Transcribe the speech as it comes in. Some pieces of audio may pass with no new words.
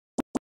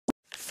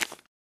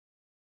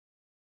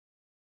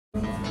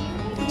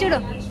చూడు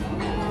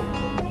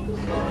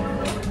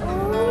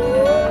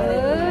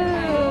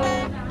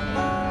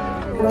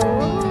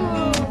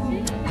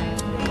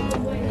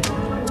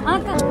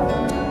అక్క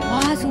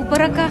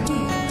సూపర్ అక్క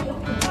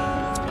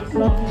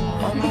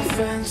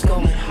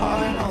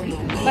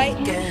bye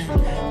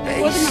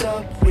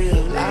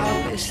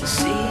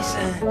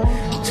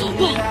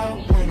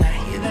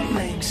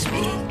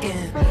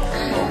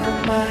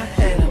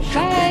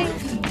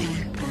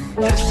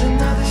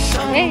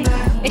Hey,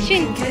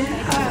 Ashwin.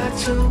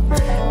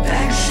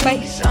 Bye.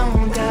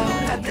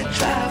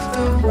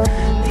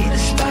 Need a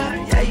spot,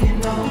 yeah, you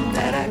know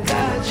that I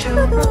got you.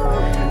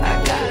 I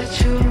got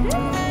you.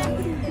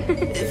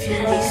 If you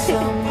need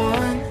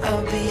someone,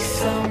 I'll be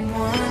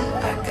someone.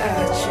 I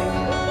got you.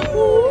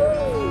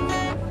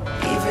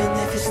 Even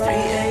if it's 3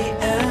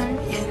 a.m.,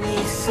 you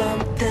need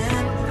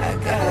something. I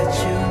got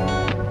you.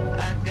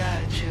 I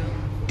got you.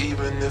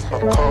 Even if my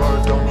car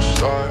don't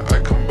start, I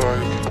can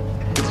bike.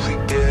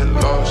 Get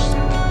lost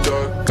in the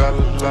dark, got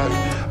a light.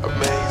 I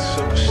made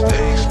some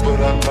mistakes, but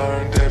I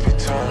learned every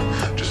time.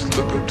 Just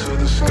look up to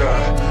the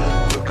sky,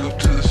 look up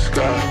to the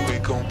sky. We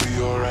gon' be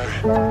alright.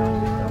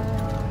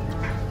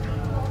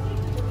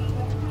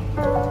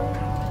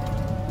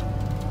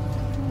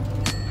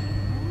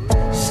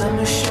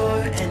 Summer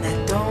short and I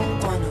don't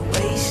wanna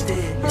waste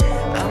it.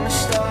 I'm a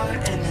star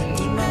and I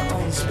need my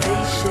own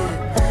spaceship.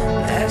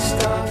 Last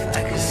off,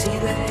 I can see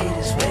the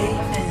haters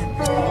waving.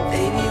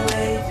 They be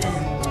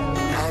waving.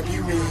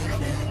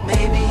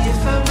 Maybe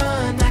if I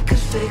run, I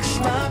could fix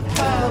my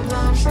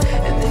problems.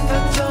 And if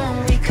I don't,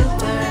 we could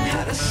learn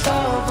how to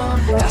solve them.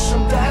 Got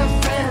some bad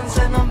friends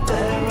and I'm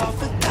better off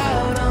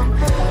without them.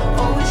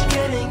 Always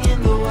getting in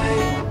the way.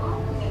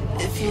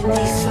 If you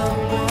need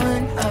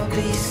someone, I'll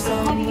be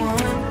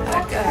someone. I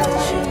got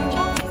you.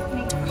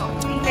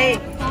 Hey.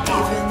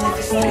 Even if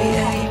it's 3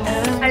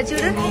 a.m., you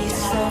need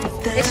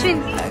something. Ashwin.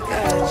 I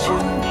got you.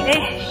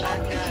 Hey.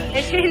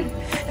 Ashwin.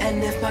 And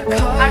if my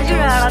car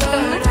don't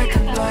start, I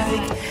can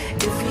bike.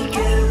 If we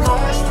get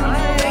lost in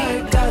the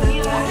dark, got a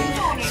light.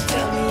 Just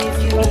tell me if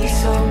you need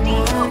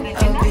someone,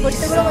 I'll be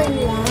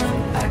someone.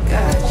 I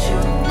got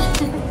you.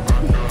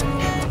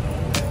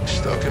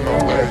 Stuck in my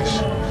ways,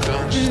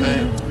 done the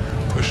same.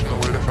 Pushing the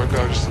weight if I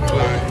got just to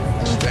play.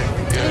 Staying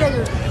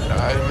together.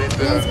 I admit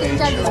that I need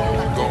you.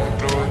 Going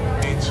through it,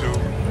 me too.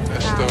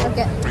 Let's stop,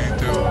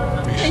 redo,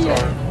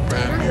 restart,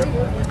 brand new.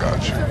 I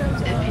got you.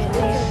 If you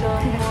need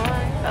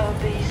someone, I'll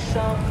be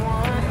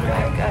someone.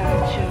 I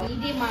got you.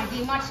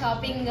 D-mart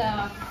shopping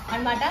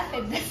అన్నమాట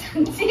పెద్ద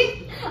సంచి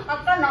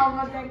అక్క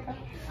normal అక్క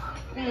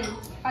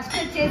first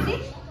వచ్చేసి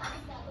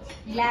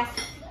glass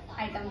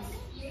items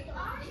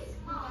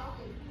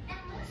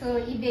so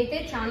ఇవైతే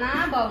చాలా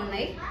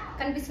బాగున్నాయి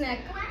కనిపిస్తున్నాయి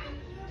అక్క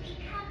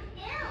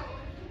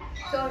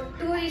సో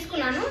 2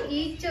 తీసుకున్నాను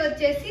ఈచ్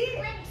వచ్చేసి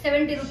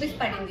 70 రూపీస్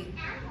పడింది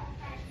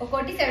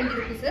ఒకటి 70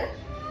 రూపీస్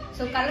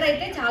సో కలర్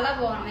అయితే చాలా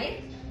బాగున్నాయి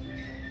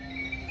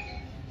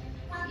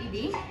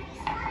ఇది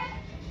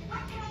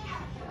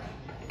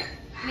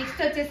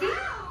నెక్స్ట్ వచ్చేసి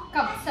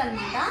కప్స్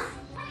అన్నమాట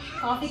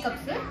కాఫీ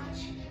కప్స్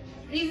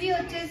రివ్యూ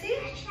వచ్చేసి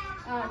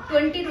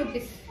 20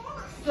 రూపీస్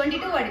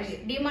 22 పడింది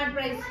డిమార్ట్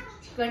ప్రైస్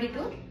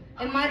 22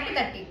 ఎంఆర్పి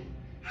 30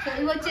 సో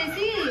ఇవి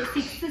వచ్చేసి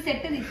 6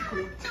 సెట్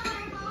తీసుకున్నాం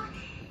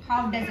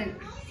హాఫ్ డజన్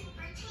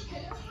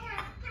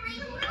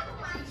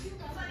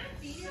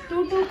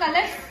 2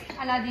 కలర్స్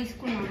అలా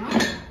తీసుకున్నాను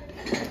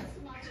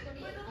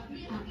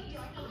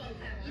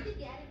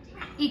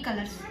ఈ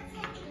కలర్స్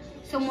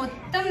సో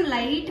మొత్తం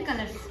లైట్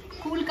కలర్స్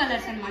కూల్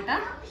కలర్స్ అన్నమాట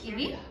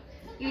ఇవి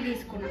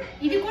తీసుకున్నాను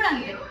ఇది కూడా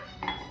అంతే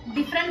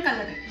డిఫరెంట్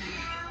కలర్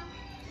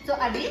సో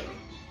అది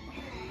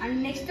అండ్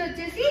నెక్స్ట్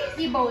వచ్చేసి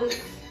ఈ బౌల్స్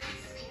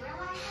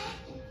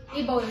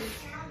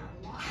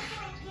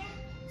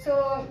సో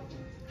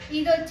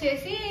ఇది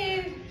వచ్చేసి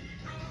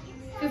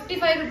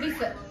 55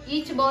 rupees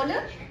each bowl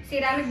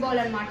ceramic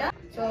bowl అన్నమాట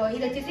సో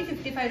ఇది వచ్చేసి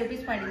 55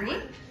 రూపీస్ పడింది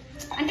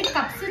అంటే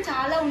కప్స్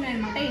చాలా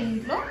ఉన్నాయన్నమాట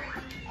ఇంట్లో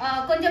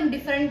కొంచెం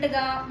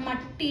డిఫరెంట్గా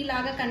మట్టి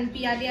లాగా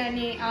కనిపించాలి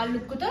అనే ఆ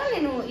లుక్తో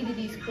నేను ఇది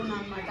తీసుకున్నాను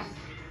అన్నమాట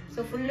సో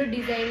ఫుల్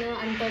డిజైన్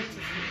అంతా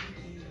వచ్చేసి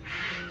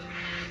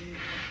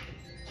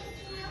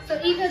సో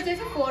ఇది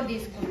వచ్చేసి 4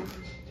 తీసుకున్నాను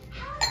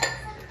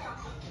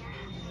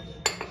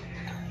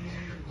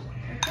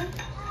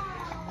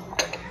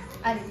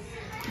అది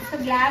సో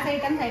గ్లాస్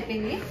ఐటమ్స్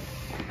అయిపోయింది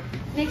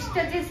నెక్స్ట్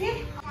వచ్చేసి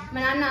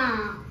మా నాన్న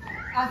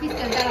ఆఫీస్కి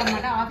వెళ్తారు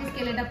అన్నమాట ఆఫీస్కి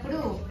వెళ్ళేటప్పుడు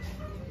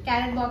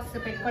క్యారెట్ బాక్స్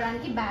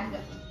పెట్టుకోవడానికి బ్యాగ్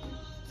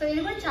సో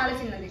ఇది కూడా చాలా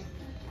చిన్నది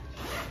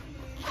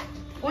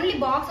ఓన్లీ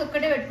బాక్స్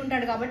ఒక్కటే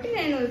పెట్టుకుంటాడు కాబట్టి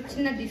నేను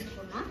చిన్నది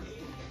తీసుకున్నా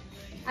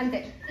అంతే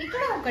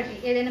ఇక్కడ ఒకటి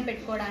ఏదైనా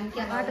పెట్టుకోవడానికి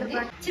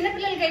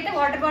చిన్నపిల్లలకి అయితే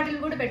వాటర్ బాటిల్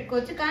కూడా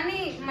పెట్టుకోవచ్చు కానీ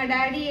మా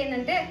డాడీ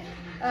ఏంటంటే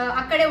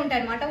అక్కడే ఉంటాయి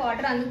అన్నమాట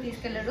వాటర్ అందుకు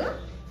తీసుకెళ్ళాడు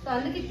సో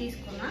అందుకు ఇది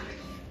తీసుకున్నా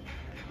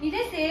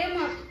ఇదే సేమ్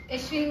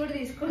యశ్విన్ కూడా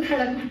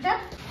తీసుకున్నాడు అనమాట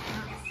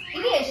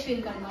ఇది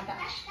యశ్విన్కి అనమాట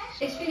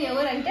యశ్విన్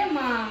ఎవరంటే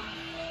మా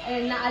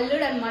నా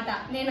అల్లుడు అనమాట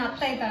నేను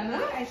అత్త అవుతాను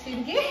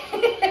యశ్విన్కి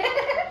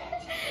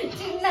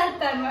చిన్న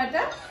అత్త అనమాట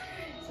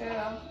సో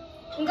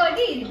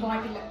ఇంకోటి ఇది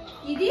బాటిల్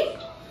ఇది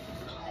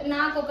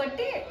నాకు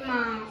ఒకటి మా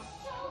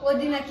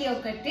వదినకి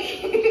ఒకటి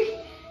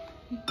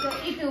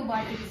ఈ 2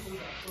 బాటిల్స్.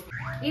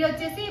 ఇది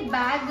వచ్చేసి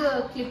బ్యాగ్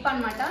క్లిప్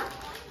అన్నమాట.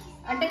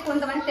 అంటే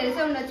కొంతమంది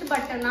తెలిసే ఉండొచ్చు,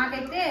 బట్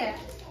నాకైతే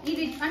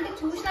ఇది అంటే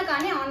చూసినా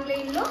కానీ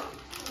ఆన్లైన్లో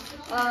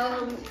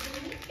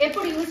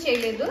ఎప్పుడు యూజ్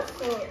చేయలేదు.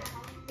 సో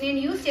నేను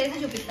యూజ్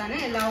చేసి చూపిస్తాను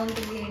ఎలా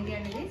ఉంటుంది ఏంటి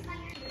అనేది.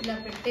 ఇలా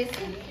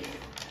పెట్టేసి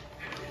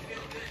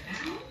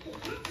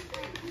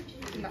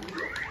ఇలా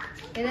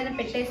ఏదైనా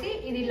పెట్టేసి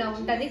ఇది ఇలా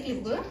ఉంటుంది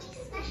క్లిప్.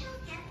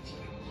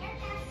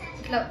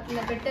 ఇట్లా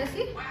ఇలా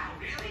పెట్టేసి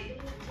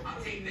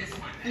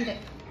అంతే,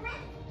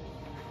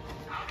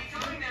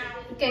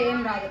 ఇంకా ఏం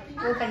రాదు.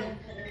 ఓపెన్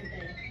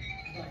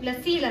ఇలా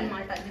సీల్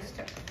అనమాట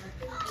జస్ట్.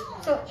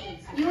 సో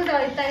యూజ్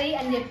అవుతుంది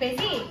అని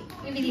చెప్పేసి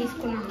ఇవి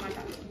తీసుకున్నాం అనమాట.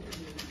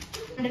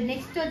 అండ్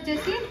నెక్స్ట్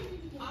వచ్చేసి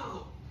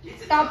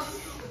టాప్స్.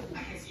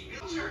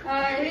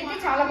 ఇవైతే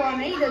చాలా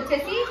బాగున్నాయి. ఇది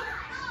వచ్చేసి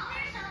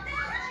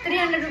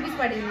 300 రూపీస్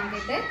పడింది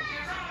నాకైతే.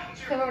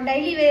 సో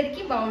డైలీ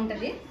వేర్కి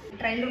బాగుంటుంది.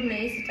 ట్రైల్ రూమ్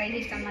వేసి ట్రై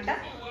చేస్తాను అనమాట,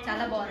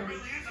 చాలా బాగుంది.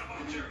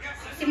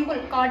 సింపుల్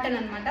కాటన్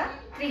అనమాట.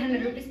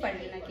 300 రూపీస్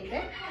పడింది నాకైతే.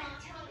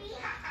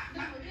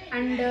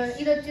 అండ్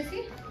ఇది వచ్చేసి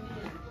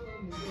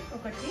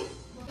ఒకటి,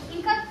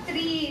 ఇంకా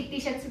 3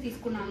 టీషర్ట్స్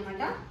తీసుకున్నాను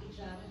అనమాట,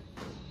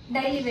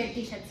 డైలీ వేర్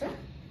టీషర్ట్స్.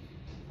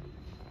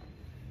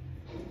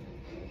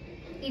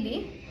 ఇది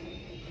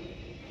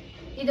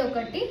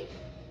ఒకటి.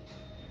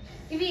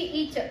 ఇవి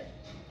ఈచ్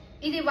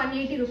ఇది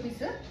 180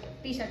 రూపీస్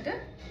టీషర్ట్.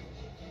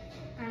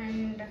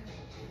 అండ్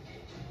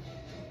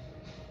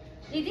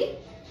ఇది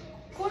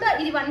కూడా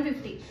ఇది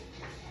 150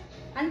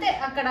 అంతే.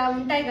 అక్కడ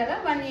ఉంటాయి కదా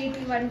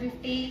 180,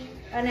 150,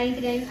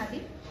 99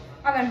 అవి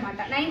అనమాట.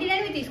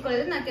 99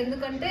 తీసుకోలేదు నాకు,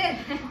 ఎందుకంటే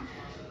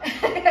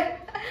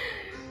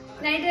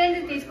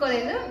 99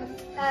 తీసుకోలేదు.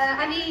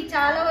 అవి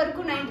చాలా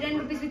వరకు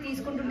 99 రూపీస్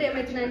తీసుకుంటుంటే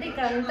ఏమవుతుందంటే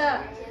ఇక్కడ అంతా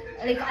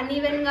లైక్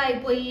అన్ఈవెన్గా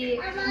అయిపోయి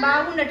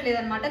బాగుండట్లేదు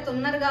అనమాట,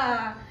 తొందరగా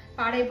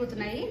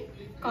పాడైపోతున్నాయి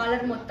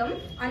కాలర్ మొత్తం.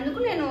 అందుకు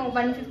నేను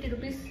 150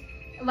 రూపీస్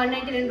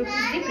 199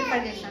 రూపీస్ది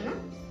ప్రిఫర్ చేశాను.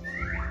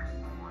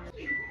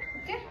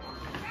 ఓకే,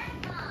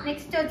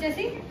 నెక్స్ట్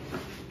వచ్చేసి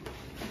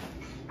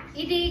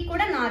ఇది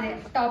కూడా నాదే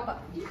టాప్.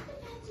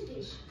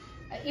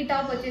 ఈ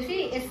టాప్ వచ్చేసి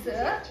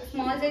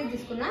స్మాల్ సైజ్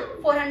తీసుకున్నా,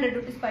 400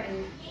 రూపీస్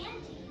పడింది.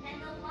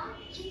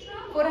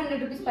 400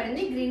 రూపీస్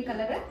పడింది. గ్రీన్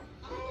కలర్,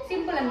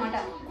 సింపుల్ అనమాట,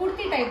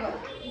 కుర్తీ టైప్.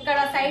 ఇక్కడ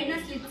సైడ్న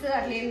స్లిట్స్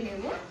అట్లా ఏం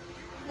లేవు,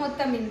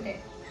 మొత్తం ఇంతే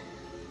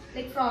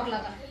లైక్ ఫ్రాక్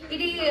లాగా.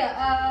 ఇది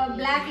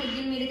బ్లాక్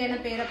లెగ్గిన్ మీదకైనా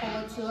పేరప్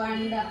అవ్వచ్చు.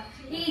 అండ్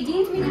ఈ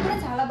జీన్స్ మీద కూడా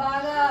చాలా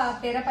బాగా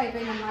పేరప్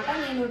అయిపోయింది అనమాట.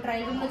 నేను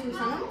ట్రయల్ రూమ్లో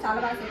చూసాను, చాలా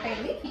బాగా సెట్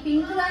అయింది.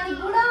 పింక్ దానికి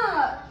కూడా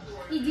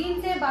ఈ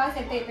జీన్సే బాగా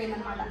సెట్ అయిపోయింది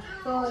అనమాట.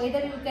 So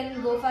either you can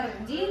go for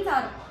jeans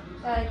are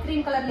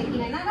cream colour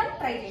legging అయినా కానీ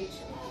ట్రై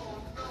చేయొచ్చు.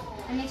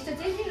 నెక్స్ట్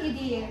వచ్చేసి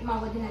ఇది మా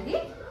వదినది.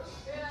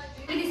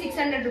 ఇది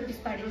 600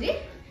 రూపీస్ పడింది.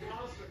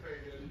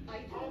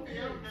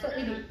 సో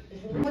ఇది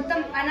మొత్తం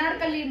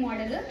అనార్కలి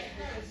మోడల్.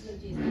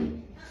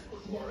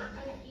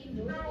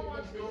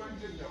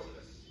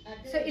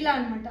 సో ఇలా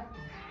అనమాట.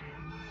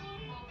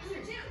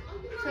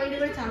 సో ఇది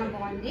కూడా చాలా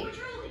బాగుంది.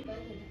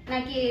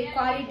 నాకు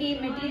క్వాలిటీ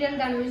మెటీరియల్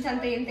దాని గురించి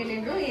అంత ఏం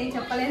తెలియదు, ఏం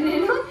చెప్పలేను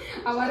నేను.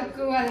 ఆ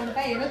వర్క్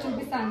అదంతా ఏదో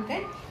చూపిస్తాను అంతే.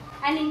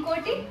 అండ్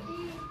ఇంకోటి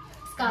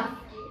స్కార్ఫ్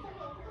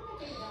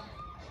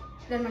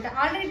అనమాట.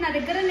 ఆల్రెడీ నా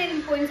దగ్గర నేను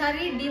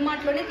పోయినసారి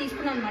డీమార్ట్లోనే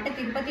తీసుకున్నాను అనమాట,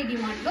 తిరుపతి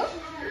డీమార్ట్లో.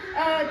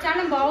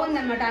 చాలా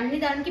బాగుందన్నమాట, అన్ని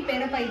దానికి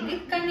పేరప్ అయింది.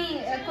 కానీ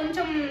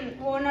కొంచెం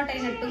ఓన్ అవుట్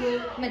అయినట్టు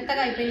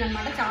మెత్తగా అయిపోయింది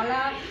అనమాట. చాలా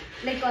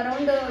లైక్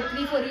అరౌండ్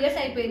 3-4 ఇయర్స్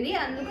అయిపోయింది.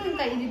 అందుకు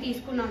ఇంకా ఇది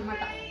తీసుకున్నాను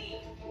అనమాట.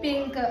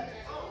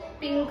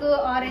 పింక్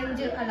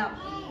ఆరెంజ్ అలా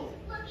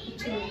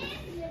ఇచ్చింది.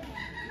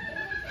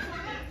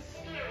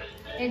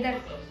 ఏదర్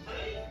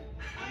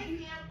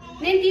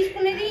నేను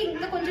తీసుకునేది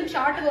ఇంకా కొంచెం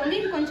షార్ట్గా ఉంది,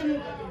 ఇది కొంచెం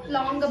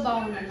లాంగ్గా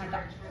బాగుంది అనమాట.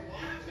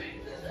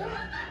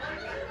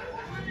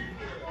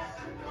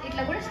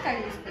 ఇట్లా కూడా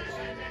స్టైల్ చేసుకోవచ్చు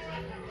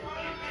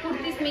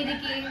కుర్తీస్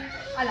మీదికి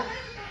అలా.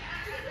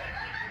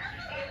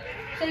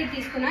 సో ఇది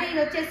తీసుకున్నా. ఇది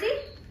వచ్చేసి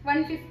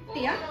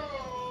 150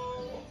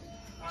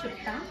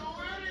 చెప్తా,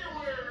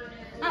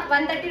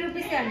 130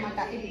 రూపీసే అనమాట.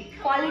 ఇది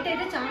క్వాలిటీ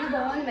అయితే చాలా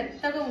బాగుంది,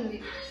 మెత్తగా ఉంది.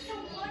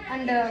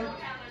 అండ్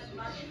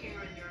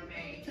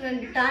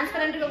చూడండి,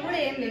 ట్రాన్స్పరెంట్గా కూడా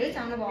ఏం లేదు,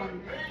 చాలా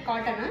బాగుంది,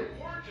 కాటన్.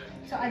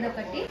 సో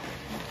అదొకటి.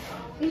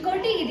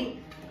 ఇంకోటి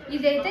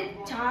ఇదైతే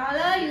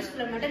చాలా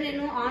యూస్ఫుల్ అనమాట.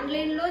 నేను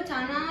ఆన్లైన్లో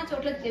చాలా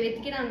చోట్ల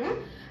వెతికినాను.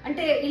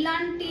 అంటే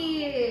ఇలాంటి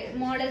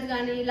మోడల్స్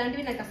కానీ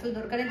ఇలాంటివి నాకు అసలు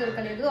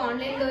దొరకలేదు.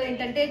 ఆన్లైన్లో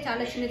ఏంటంటే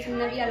చాలా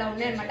చిన్నవి అలా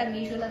ఉన్నాయన్నమాట,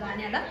 మీషోలో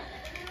కానీ అలా.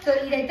 సో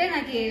ఇదైతే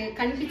నాకు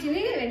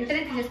కనిపించింది,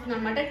 వెంటనే తీసేసుకున్నాను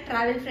అనమాట.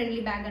 ట్రావెల్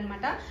ఫ్రెండ్లీ బ్యాగ్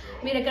అనమాట.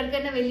 మీరు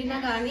ఎక్కడికైనా వెళ్ళినా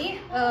కానీ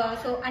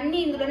సో అన్నీ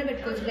ఇందులోనే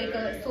పెట్టుకోవచ్చు. లైక్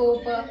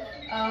సోప్,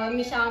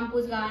 మీ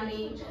షాంపూస్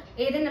కానీ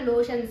ఏదైనా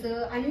లోషన్స్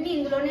అన్నీ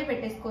ఇందులోనే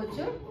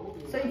పెట్టేసుకోవచ్చు.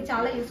 సో ఇది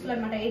చాలా యూస్ఫుల్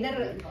అనమాట. ఏదర్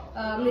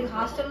మీరు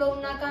హాస్టల్లో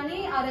ఉన్నా కానీ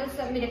అదర్స్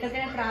మీరు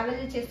ఎక్కడికైనా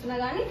ట్రావెల్ చేస్తున్నా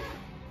కానీ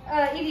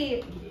ఇది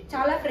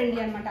చాలా ఫ్రెండ్లీ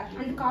అనమాట.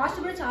 అండ్ కాస్ట్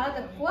కూడా చాలా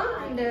తక్కువ.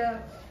 అండ్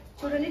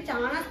చూడండి,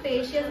 చాలా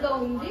స్పేషియస్గా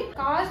ఉంది.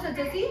 కాస్ట్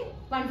వచ్చేసి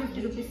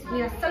 150 రూపీస్.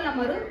 మీరు అస్సలు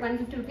నమ్మరు,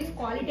 150 రూపీస్.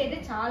 క్వాలిటీ అయితే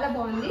చాలా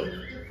బాగుంది.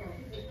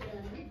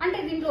 అంటే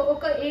దీంట్లో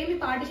ఏమి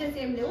పార్టిషన్స్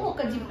ఏం లేవు,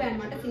 ఒక జిప్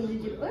అనమాట,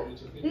 సింగిల్ జిప్.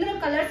 ఇందులో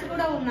కలర్స్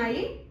కూడా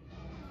ఉన్నాయి.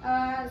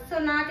 సో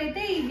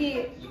నాకైతే ఇది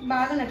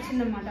బాగా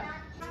నచ్చింది అనమాట.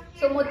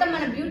 సో మొత్తం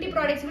మన బ్యూటీ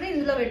ప్రోడక్ట్స్ కూడా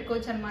ఇందులో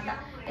పెట్టుకోవచ్చు అనమాట.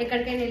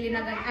 ఎక్కడికైనా వెళ్ళినా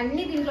కానీ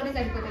అన్ని దీంట్లోనే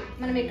సరిపోతాయి,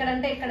 మనం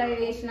ఎక్కడంటే ఎక్కడ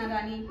వేసినా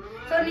కానీ.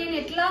 సో నేను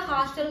ఎట్లా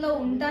హాస్టల్లో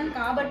ఉంటాను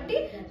కాబట్టి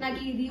నాకు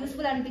ఇది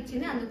యూస్ఫుల్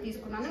అనిపించింది, అందుకు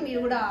తీసుకున్నాను. మీరు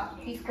కూడా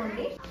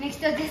తీసుకోండి.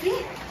 నెక్స్ట్ వచ్చేసి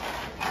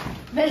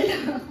బెల్ట్.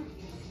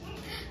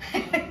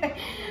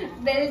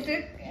 బెల్ట్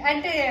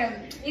అంటే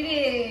ఇది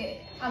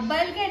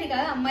అబ్బాయిలకే అని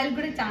కాదు, అమ్మాయిలకు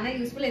కూడా చాలా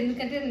యూస్ఫుల్.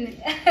 ఎందుకంటే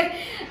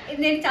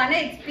నేను చాలా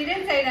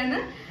ఎక్స్పీరియన్స్ అయ్యాను.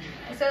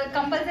 సో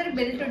కంపల్సరీ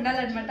బెల్ట్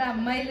ఉండాలన్నమాట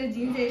అమ్మాయిలు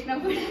జీన్స్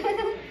వేసినప్పుడు.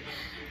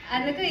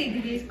 అందుకు ఇది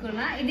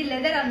తీసుకున్నా. ఇది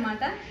లెదర్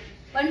అనమాట,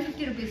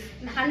 150 రూపీస్.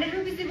 100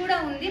 రూపీస్ కూడా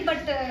ఉంది,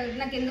 బట్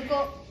నాకు ఎందుకో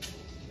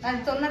అది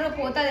తొందరగా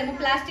పోతుందేమో.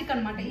 ప్లాస్టిక్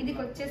అనమాట, ఇది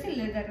వచ్చేసి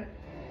లెదర్.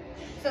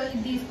 సో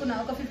ఇది తీసుకున్నా,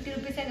 ఒక 50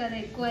 రూపీసే కదా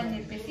ఎక్కువ అని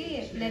చెప్పేసి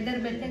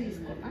లెదర్ బెల్టే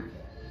తీసుకున్నా.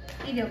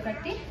 ఇది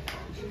ఒకటి.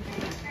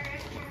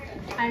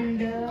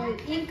 అండ్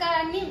ఇంకా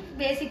అన్ని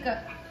basic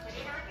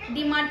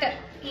DMart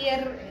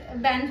year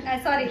bands,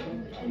 sorry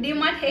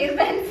DMart hair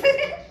bands,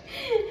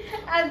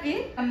 అవి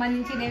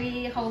సంబంధించినవి,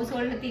 హౌస్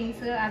హోల్డ్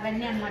థింగ్స్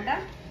అవన్నీ అనమాట.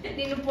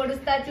 నిన్ను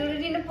పొడుస్తా చూడు,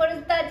 నిన్ను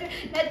పొడుస్తా చూడు.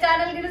 నా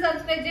ఛానల్ కింద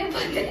సబ్స్క్రైబ్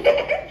చేయకపోతే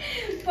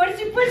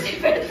పొడిచి పొడిచి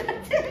పెడతా.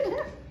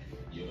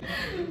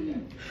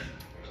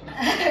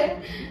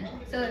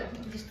 సో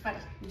జస్ట్ ఫర్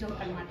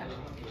జోక్ అనమాట.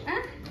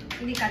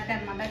 ఇది కత్తి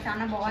అనమాట,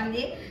 చాలా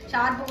బాగుంది,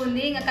 షార్ప్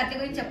ఉంది. ఇంకా కత్తి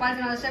గురించి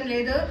చెప్పాల్సిన అవసరం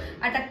లేదు.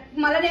 అట్లా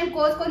మళ్ళీ నేను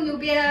కోసుకొని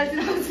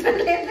చూపించాల్సిన అవసరం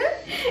లేదు,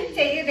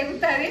 చెయ్యి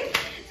తెగుతుంది.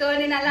 సో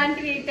నేను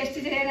అలాంటివి టెస్ట్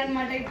చేయను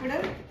అనమాట. ఇప్పుడు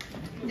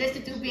జస్ట్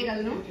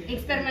చూపించగలను,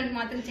 ఎక్స్పెరిమెంట్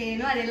మాత్రం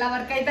చేయను. అది ఎలా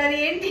వర్క్ అవుతుంది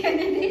ఏంటి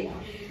అనేది.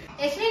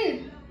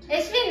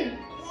 యశ్విన్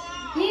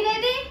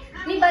నీదేది?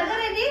 నీ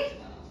బర్గర్ ఏది?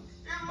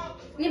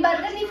 నీ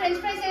బర్గర్, నీ ఫ్రెంచ్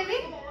ఫ్రైస్ ఏవి?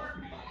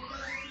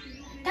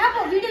 టాప్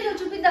వీడియోలో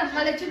చూపిద్దాం,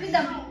 వాళ్ళకి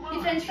చూపిద్దాం. నీ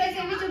ఫ్రెంచ్ ఫ్రైస్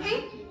ఏవి చూపి.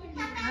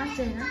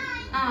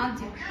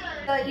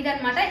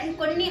 ఇదనమాట.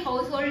 ఇంకొన్ని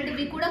హౌస్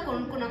హోల్డ్వి కూడా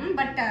కొనుక్కున్నాము,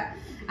 బట్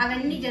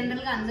అవన్నీ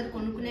జనరల్గా అందరు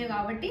కొనుక్కునేవి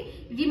కాబట్టి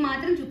ఇవి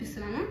మాత్రం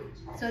చూపిస్తున్నాను.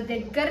 సో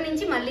దగ్గర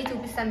నుంచి మళ్ళీ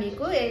చూపిస్తాను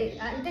మీకు.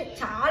 అంటే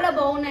చాలా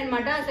బాగున్నాయి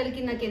అనమాట.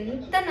 అసలుకి నాకు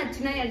ఎంత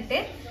నచ్చినాయి అంటే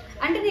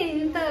నేను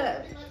ఇంత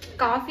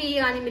కాఫీ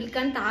కానీ మిల్క్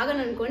కానీ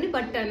తాగను అనుకోండి,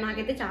 బట్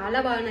నాకైతే చాలా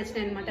బాగా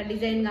నచ్చినాయి అనమాట.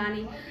 డిజైన్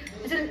కానీ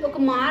అసలు ఒక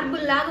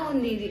మార్బుల్ లాగా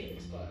ఉంది. ఇది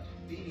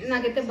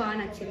నాకైతే బాగా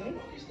నచ్చింది.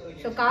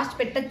 సో కాస్ట్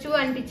పెట్టచ్చు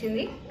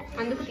అనిపించింది,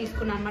 అందుకు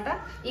తీసుకున్నాను అనమాట.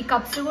 ఈ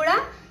కప్స్ కూడా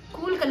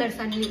కూల్ కలర్స్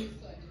అన్నీ.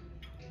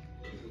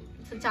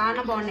 సో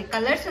చాలా బాగున్నాయి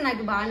కలర్స్,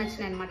 నాకు బాగా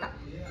నచ్చినాయి అనమాట.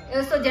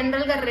 సో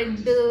జనరల్గా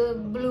రెడ్,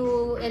 బ్లూ,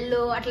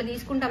 ఎల్లో అట్లా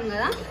తీసుకుంటాం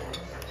కదా,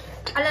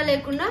 అలా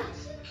లేకుండా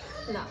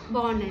ఇలా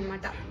బాగున్నాయి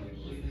అనమాట.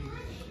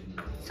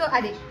 సో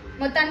అది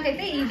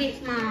మొత్తానికైతే ఇది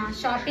మా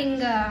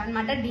షాపింగ్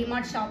అనమాట.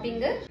 డిమార్ట్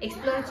షాపింగ్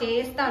ఎక్స్ప్లోర్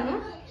చేస్తాను,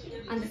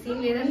 అంత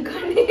సీన్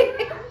లేదనుకోండి.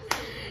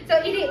 సో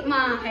ఇది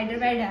మా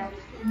Hyderabad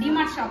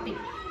DMart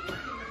shopping.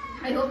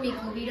 I hope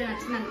మీకు వీడియో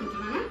నచ్చింది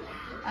అనుకుంటున్నాను.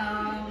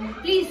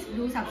 Please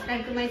do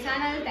subscribe to my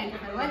channel. Thank you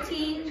for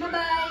watching.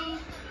 Bye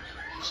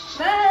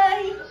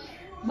bye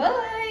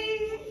bye.